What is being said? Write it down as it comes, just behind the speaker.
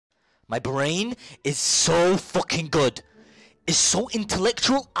My brain is so fucking good. It's so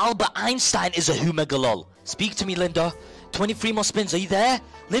intellectual. Albert Einstein is a humagalol. Speak to me, Linda. 23 more spins. Are you there?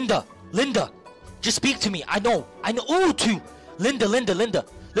 Linda. Just speak to me. I know. Ooh, 2. Linda.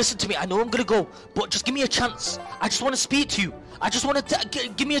 Listen to me. I know I'm gonna go, but just give me a chance. I just want to speak to you. I just want to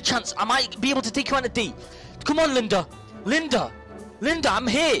give me a chance. I might be able to take you on a date. Come on, Linda, I'm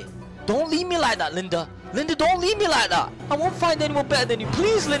here. Don't leave me like that, Linda, don't leave me like that. I won't find anyone better than you.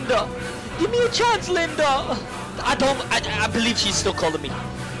 Please, Linda, give me a chance, Linda. I believe she's still calling me.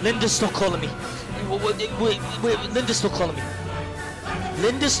 Linda's still calling me. Wait, Linda's still calling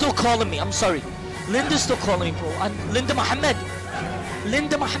me. I'm sorry. Linda's still calling me, bro. And Linda Mohammed,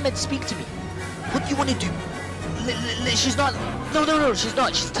 speak to me. What do you want to do? She's not. No, she's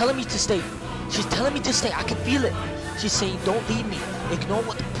not. She's telling me to stay. I can feel it. She's saying, don't leave me. Ignore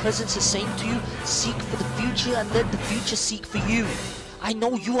what the presence is saying to you. Seek for the future and let the future seek for you. I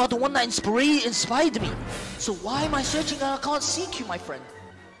know you are the one that inspired me. So why am I searching and I can't seek you, my friend?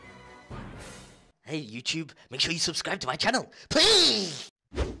 Hey, YouTube, make sure you subscribe to my channel. Please!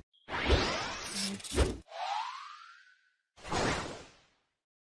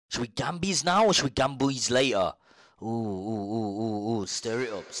 Should we gambies now or should we gamboys later? Ooh, stir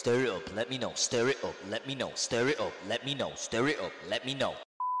it up, let me know, stir it up, let me know.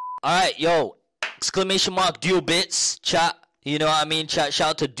 Alright, yo, exclamation mark dual bits, chat, you know what I mean, chat, shout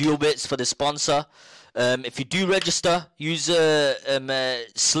out to dual bits for the sponsor. If you do register, use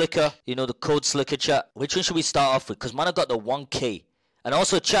Sliker, you know, the code Sliker, chat. Which one should we start off with? Because man, I got the 1K. And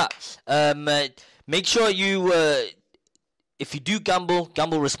also, chat, make sure you, if you do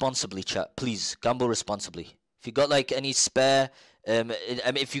gamble responsibly, chat, please, gamble responsibly. If you got like any spare, I mean,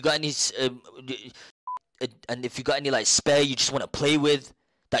 if you got any, and if you got any like spare you just want to play with,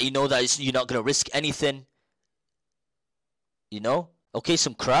 that you know that you're not gonna risk anything, you know. Okay,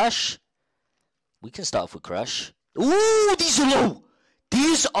 some Crash. We can start off with Crash. Ooh, these are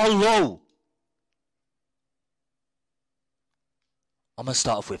low. I'm gonna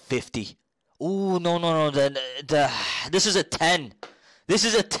start off with 50. Ooh, no. This is a 10. This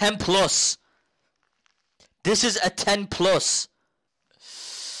is a 10 plus.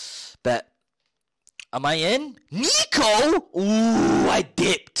 Bet. Am I in? Nico! Ooh, I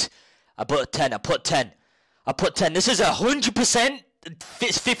dipped. I put 10. This is 100%.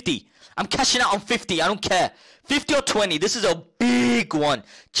 It's 50. I'm cashing out on 50. I don't care. 50 or 20. This is a big one.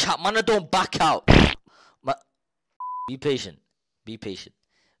 Chat, man, I don't back out. Be patient.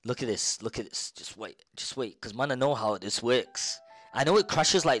 Look at this. Just wait. Because, man, I know how this works. I know it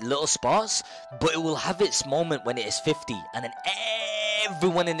crashes like little spots, but it will have its moment when it is 50. And then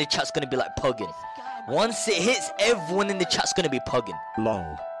everyone in the chat's going to be like pugging. Once it hits, everyone in the chat's going to be pugging.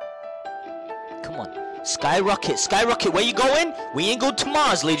 Lol. Come on. Skyrocket, where you going? We ain't going to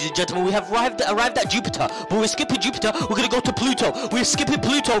Mars, ladies and gentlemen. We have arrived at Jupiter, but we're skipping Jupiter. We're gonna go to Pluto. We're skipping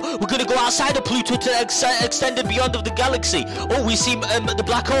Pluto. We're gonna go outside of Pluto to extend it beyond of the galaxy. Oh, we see the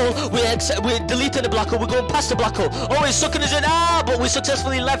black hole. We're deleting the black hole. We're going past the black hole. Oh, it's sucking us in. But we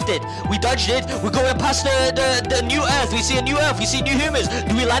successfully left it. We dodged it. We're going past the new Earth. We see a new Earth. We see new humans.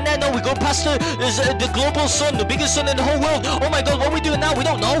 Do we land there? No, we go past the global sun, the biggest sun in the whole world. Oh my God, what are we doing now? We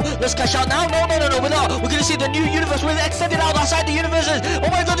don't know. Let's cash out now. No, we're not. We're gonna see the new universe. We're extended out outside the universes. Oh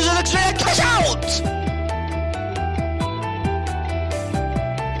my God, there's an extra cash out!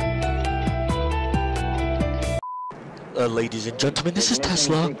 Ladies and gentlemen, this is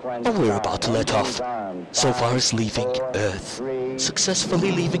Tesla, and we're about to let off. So far as leaving Earth.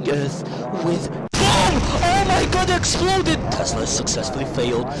 Successfully leaving Earth with boom! Oh my God, it exploded! Tesla successfully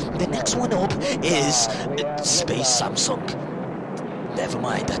failed. The next one up is Space Samsung. Never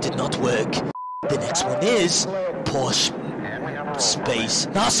mind, that did not work. The next one is Porsche Space.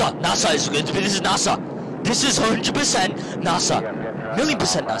 NASA is good. This is NASA. This is 100% NASA.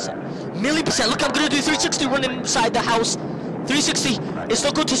 Million% NASA. Million%. Look, I'm gonna do 360 running inside the house. 360. It's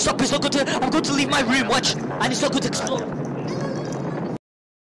not going to stop. It's not going to. I'm going to leave my room. Watch, and it's not going to explode.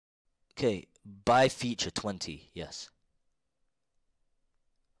 Okay, buy feature 20. Yes.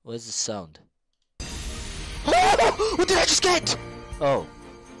 Where's the sound? Oh! What did I just get? Oh,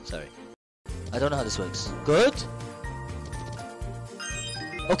 sorry. I don't know how this works. Good.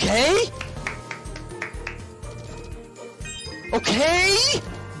 Okay.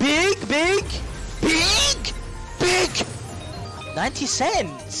 Big. 90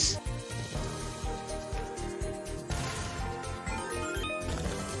 cents.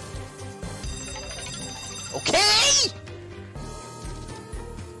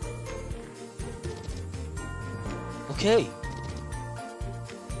 Okay.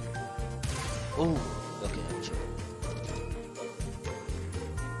 Oh, okay, I'm sure.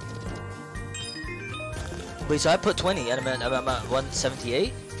 Wait, so I put 20 and I'm at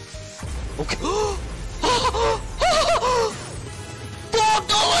 178? Okay.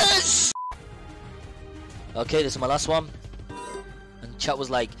 $4! Okay, this is my last one. And chat was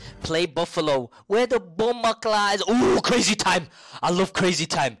like, play Buffalo. Where the bomber class? Ooh, crazy time. I love crazy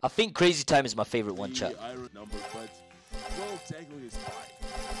time. I think crazy time is my favorite one, chat. Number, but well, technically it's fine.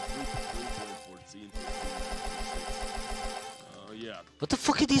 3.14. Yeah. What the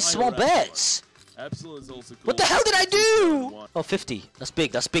fuck are these small bets? Absolute is also cool. What the hell did I do? Oh, 50. That's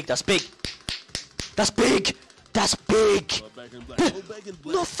big. That's big. That's big. That's big. That's big.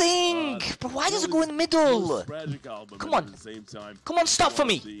 Nothing. But why does it go in the middle? Come on. Come on, stop for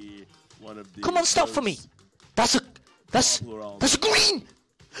me. Come on, stop for me. That's a green.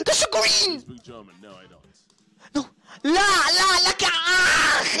 That's a green. No, I don't. No. La, look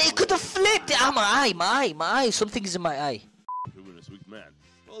at it could have flipped. Ah, my eye. Something's in my eye. Weak man.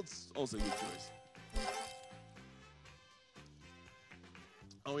 Well, it's also a good choice.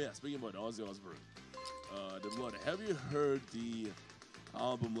 Oh yeah, speaking about Ozzy Osbourne, The Blood. Have you heard the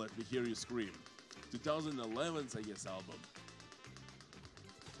album Let Me Hear You Scream? 2011's, I guess, album.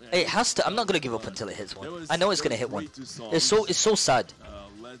 Yeah, It has to. I'm not gonna give up until it hits one. I know it's gonna hit one. It's so sad.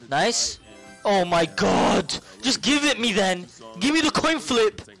 Nice. Oh my God! Just give it me then. Give me the coin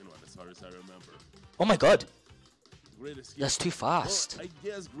flip. Oh my God. That's too fast. Well, I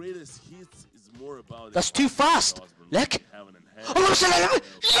guess Greatest Hits is more about. That's too fast. Look. Oh,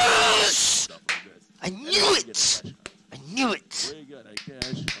 yes! I knew it. I knew it.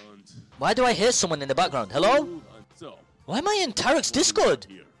 Why do I hear someone in the background? Hello? Why am I in Tarek's Discord?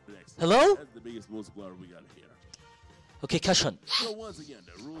 Hello? That's the biggest multiplier we got here. Okay, cash hunt. So once again,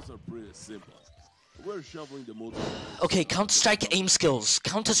 the rules are pretty simple. We're shuffling the multiplier. Okay, Counter-Strike aim skills.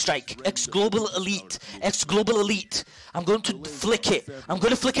 Counter-Strike. X-Global Elite. X-Global Elite. I'm going to flick it. I'm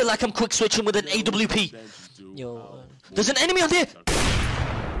going to flick it like I'm quick switching with an AWP. Yo. There's an enemy on there.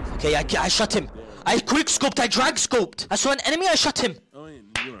 Okay, I shot him. I quick scoped. I drag scoped. I saw an enemy. I shot him. Oh, in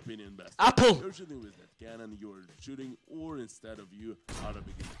your opinion, best. Apple. You're shooting with that cannon. You're shooting, or instead of you, how to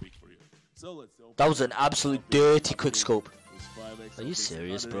begin to pick for you. So let's. That was an absolute dirty quick scope. Are you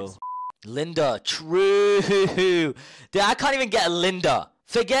serious, bro? Linda, true. Dude, I can't even get a Linda.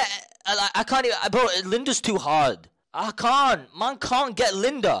 Forget. I can't even. Bro, Linda's too hard. I can't. Man can't get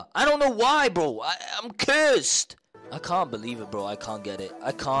Linda. I don't know why, bro. I'm cursed. I can't believe it, bro. I can't get it.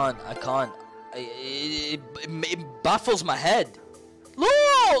 I can't. It baffles my head.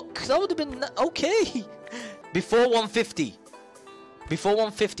 Look! That would have been okay. Before 150. Before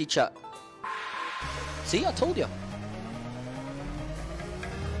 150, chat. See, I told you.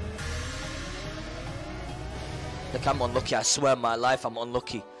 Look, I'm unlucky. I swear my life I'm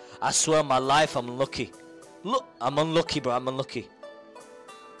unlucky. I swear my life I'm unlucky. Look, I'm unlucky, bro. I'm unlucky.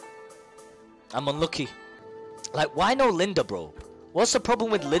 I'm unlucky. Like, why no Linda, bro? What's the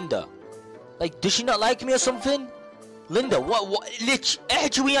problem with Linda? Like, does she not like me or something? Linda, what ليش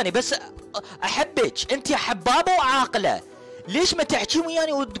احكي وياني بس احبك انت حبابه وعاقله. ليش ما تحكي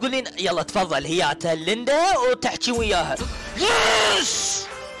وياني وتقولين يلا تفضل هي ليندا وتحكي وياها. يس.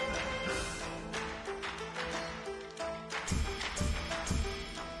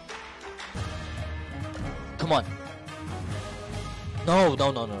 Come on. No,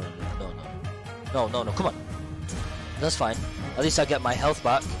 come on. That's fine. At least I get my health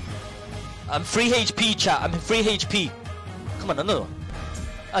back. I'm free HP, chat. I'm in free HP. Come on, another one.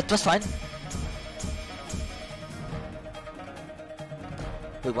 That's fine.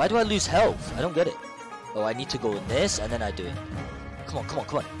 Wait, why do I lose health? I don't get it. Oh, I need to go in this and then I do it. Come on.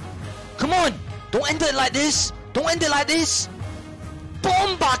 Come on! Don't end it like this! Don't end it like this!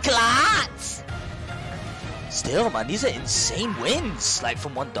 Bomba clats! Still, man, these are insane wins. Like,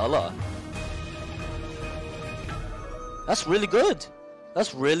 from $1. That's really good.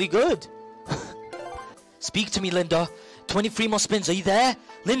 That's really good. Speak to me, Linda. 23 more spins. Are you there?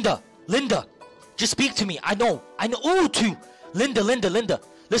 Linda. Just speak to me. I know. Oh, two. Linda.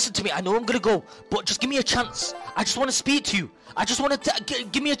 Listen to me. I know I'm gonna go, but just give me a chance. I just want to speak to you. I just want to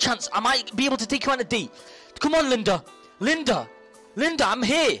give me a chance. I might be able to take you on a date. Come on, Linda, I'm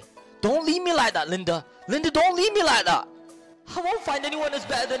here. Don't leave me like that, Linda. Don't leave me like that. I won't find anyone that's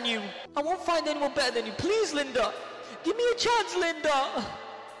better than you. Please, Linda. Give me a chance, Linda.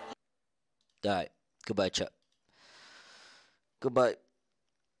 Alright. Goodbye, chat. Goodbye.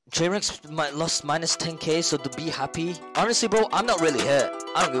 Trainwreck's lost minus 10k, so to be happy. Honestly, bro, I'm not really hurt.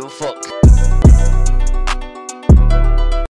 I don't give a fuck.